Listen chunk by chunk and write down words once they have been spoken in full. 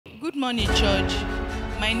Good morning, church.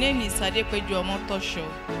 My name is Adekweju Omotosho.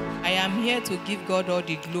 I am here to give God all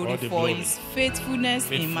the glory for His faithfulness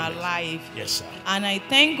in my life. Yes, sir. And I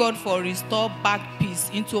thank God for restore back peace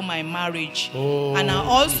into my marriage. Oh, and I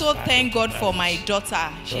also thank God for my daughter.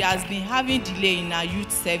 She has been having delay in her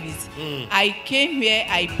youth service. I came here,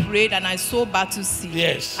 I prayed, and I saw battle seed.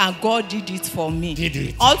 Yes. And God did it for me. Did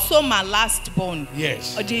it. Also, my last born.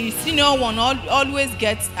 Yes. The senior one always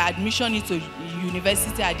gets admission into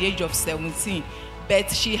university at the age of 17.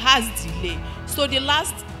 But she has delay. So the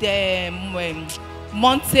last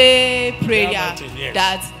Monte prayer yes.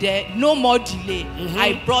 that there no more delay.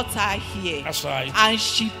 I brought her here. That's right. And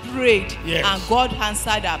she prayed. Yes. And God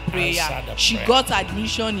answered her prayer. She got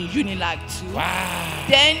admission in Unilag too. Wow.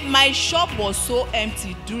 Then my shop was so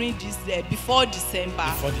empty during this before December.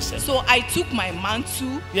 So I took my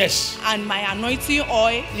mantle. Yes. And my anointing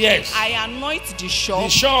oil. Yes. I anoint the shop. The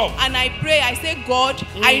shop. And I pray. I say, God,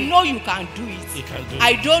 I know you can do it. You can do it.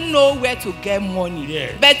 I don't know where to get money.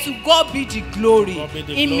 Yes. But to God be the glory.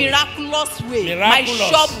 In miraculous way, my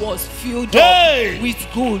shop was filled up with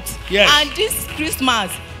goods. Yes. And this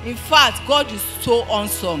Christmas, in fact, God is so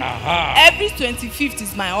awesome. Every 25th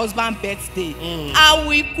is my husband's birthday. I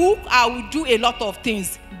will cook, I will do a lot of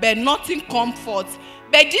things, but nothing comforts.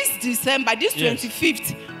 But this December, this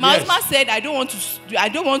 25th, my husband said, I don't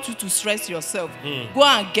want you to stress yourself. Go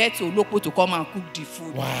and get Olokpo to come and cook the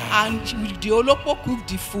food. Wow. And the Olokpo cooked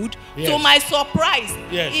the food. To my surprise,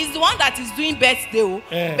 he's the one that is doing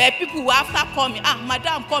birthday. But people will after coming,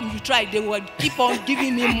 madam, come, you try. They will keep on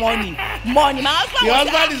giving me money. My husband Your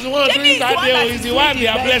husband is the one doing that day. He's the one they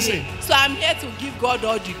are blessing. So I'm here to give God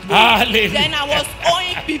all the glory. Hallelujah. Then I was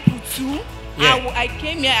owing people too. I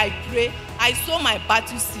came here, I pray. I saw my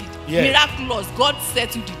battle seed. Miraculous. God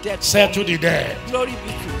settled the debt. Settled the debt. Glory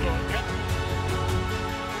be to God.